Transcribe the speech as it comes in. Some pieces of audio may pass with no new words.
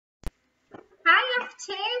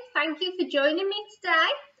too. Thank you for joining me today.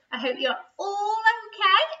 I hope you're all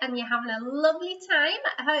okay and you're having a lovely time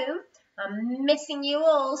at home. I'm missing you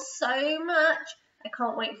all so much. I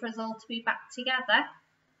can't wait for us all to be back together.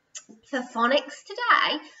 For phonics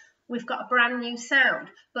today, we've got a brand new sound.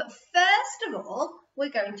 But first of all, we're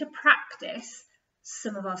going to practice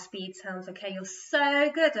some of our speed sounds. Okay, you're so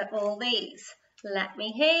good at all these. Let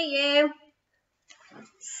me hear you.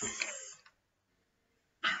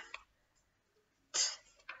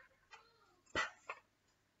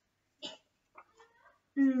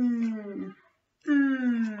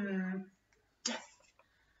 D,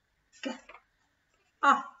 g,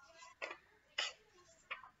 ah, k,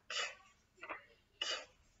 k, k,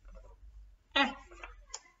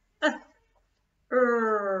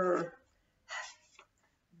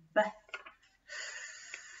 b,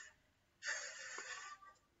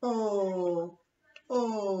 o,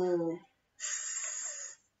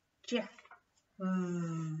 s, j,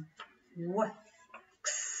 w, x,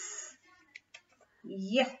 y,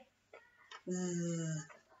 z,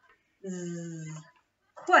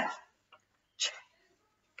 qu, ch,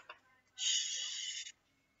 sh.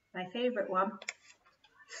 My favourite one.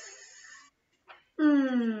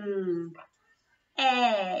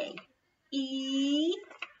 A, E,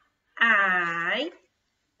 I,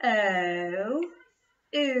 O,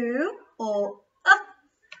 U, or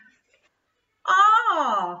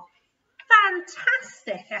Ah,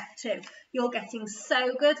 fantastic, F2. You're getting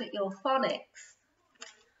so good at your phonics.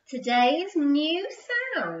 Today's new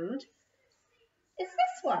sound is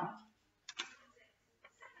this one.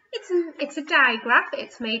 It's a digraph.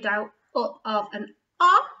 It's made out up of an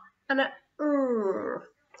R and a R,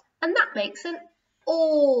 and that makes an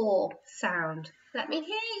O sound. Let me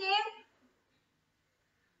hear you.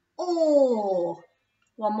 O.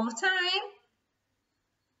 One more time.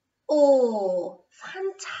 O.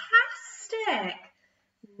 Fantastic.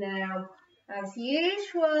 Now, as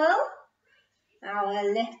usual, our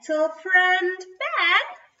little friend Ben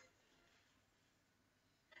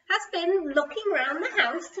has been looking around the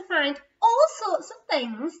house to find all sorts of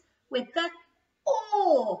things with the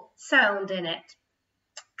O sound in it.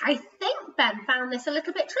 I think Ben found this a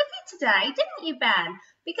little bit tricky today, didn't you, Ben?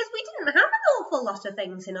 Because we didn't have an awful lot of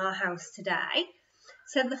things in our house today.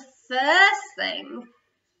 So the first thing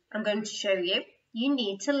I'm going to show you, you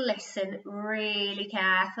need to listen really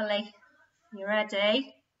carefully. You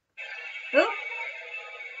ready? Oh,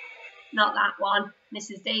 not that one.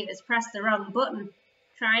 Mrs. Davis pressed the wrong button.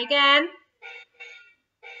 Try again.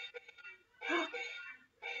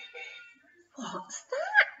 What's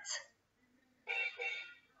that?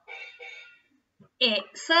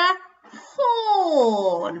 It's a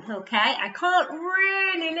horn. Okay, I can't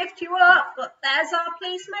really lift you up, but there's our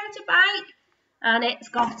police motorbike, and it's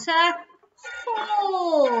got a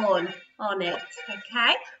horn on it.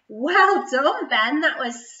 Okay, well done, Ben. That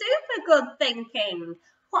was super good thinking.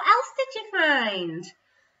 What else did you find?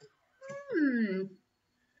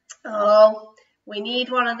 Oh, we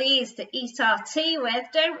need one of these to eat our tea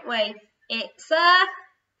with, don't we? It's a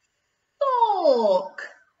fork.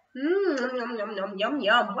 Yum, yum, yum, yum,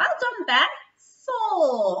 yum. Well done, Ben.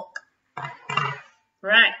 Fork.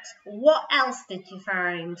 Right, what else did you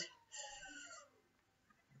find?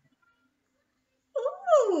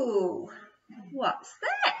 Ooh, what's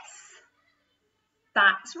this?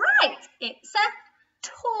 That's right, it's a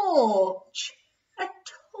torch. A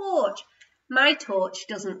torch. My torch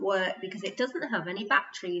doesn't work because it doesn't have any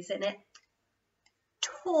batteries in it.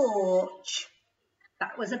 Torch.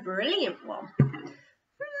 That was a brilliant one.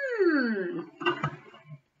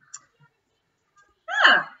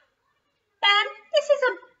 Ben, this is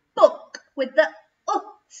a book with the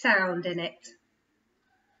sound in it.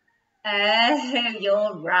 Oh,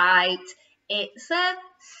 you're right. It's a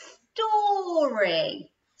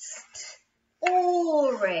story.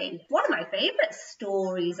 Story. One of my favourite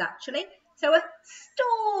stories, actually. So a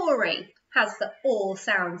story has the O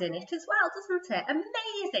sound in it as well, doesn't it?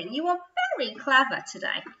 Amazing. You are very clever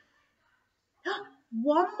today.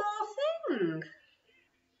 One more thing.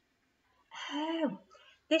 Oh,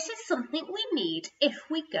 this is something we need if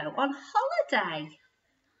we go on holiday.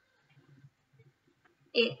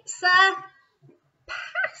 It's a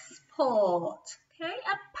passport. Okay,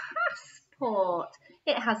 a passport.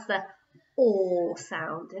 It has the O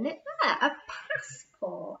sound in it there. A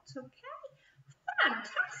passport. Okay,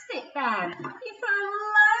 fantastic, Ben. You found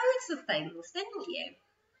loads of things, didn't you?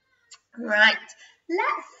 Right,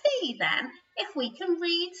 let's see then if we can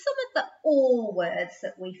read some of the O words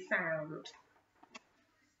that we found.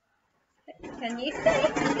 Can you see?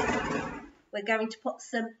 We're going to put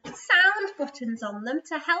some sound buttons on them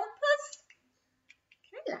to help us.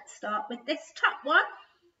 Okay, Let's start with this top one.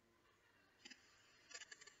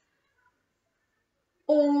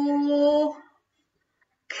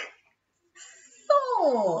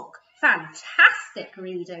 Fork. Fantastic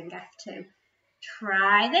reading, F2.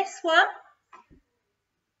 Try this one.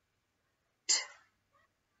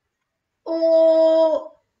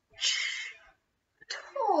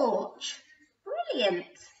 Torch. Brilliant.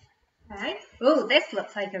 Okay. Oh, this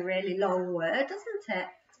looks like a really long word, doesn't it?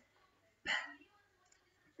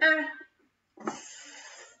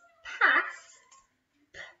 Pass.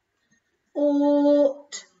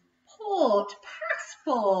 Port.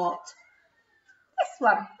 Passport. This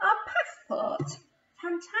one, our passport.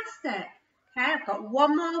 Fantastic. Okay, I've got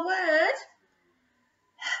one more word.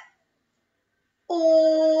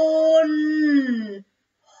 Horn.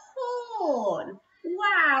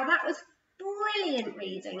 Wow, that was brilliant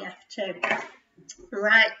reading, F2.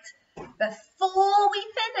 Right, before we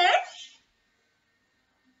finish,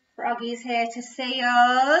 Froggy's here to see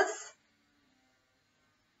us.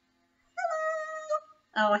 Hello.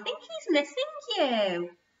 Oh, I think he's missing you.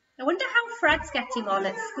 I wonder how Fred's getting on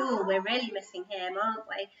at school. We're really missing him, aren't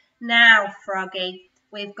we? Now, Froggy,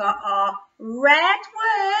 we've got our red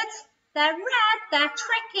words. They're red, they're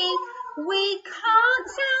tricky. We can't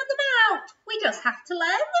sound them out. We just have to learn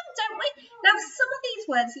them, don't we? Now, some of these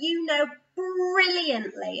words you know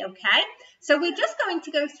brilliantly, okay? So we're just going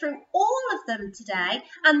to go through all of them today,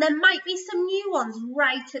 and there might be some new ones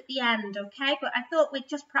right at the end, okay? But I thought we'd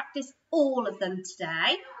just practice all of them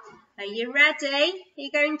today. Are you ready? Are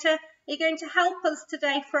you going to help us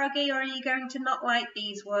today, Froggy, or are you going to not like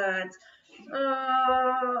these words?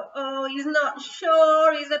 Oh, he's not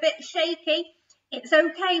sure. He's a bit shaky. It's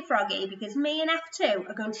okay, Froggy, because me and F2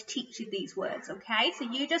 are going to teach you these words, okay? So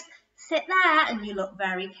you just sit there and you look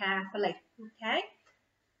very carefully, okay?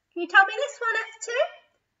 Can you tell me this one,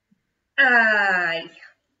 F2? I.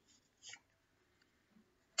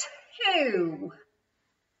 2.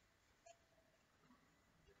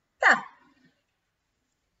 The.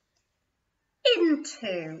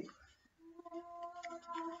 Into.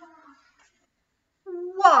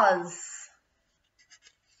 Was.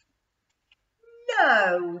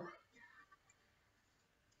 No.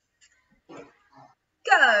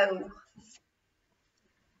 Go.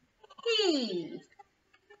 He.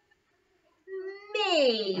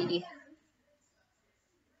 Me.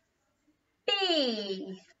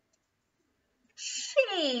 Be.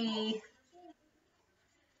 She.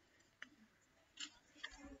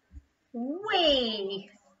 We.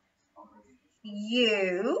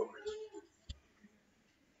 You.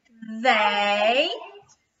 They.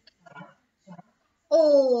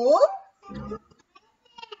 All.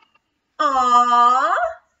 Are.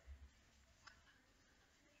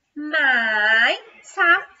 My.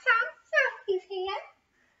 Sam, he's here.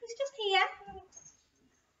 He's just here.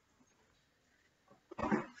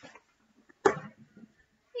 There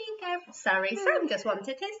you go. Sorry, Sam just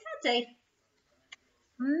wanted his teddy.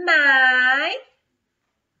 My.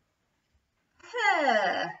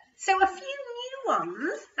 Her. So a few new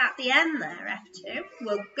ones at the end there, F2.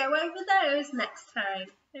 We'll go over those next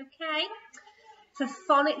time, okay? For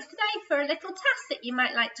phonics today, for a little test that you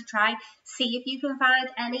might like to try, see if you can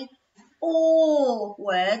find any all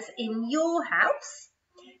words in your house.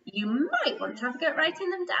 You might want to have a go at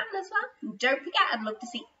writing them down as well. And don't forget, I'd love to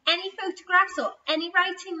see any photographs or any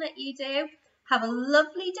writing that you do. Have a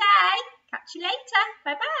lovely day. Catch you later.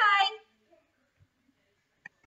 Bye-bye.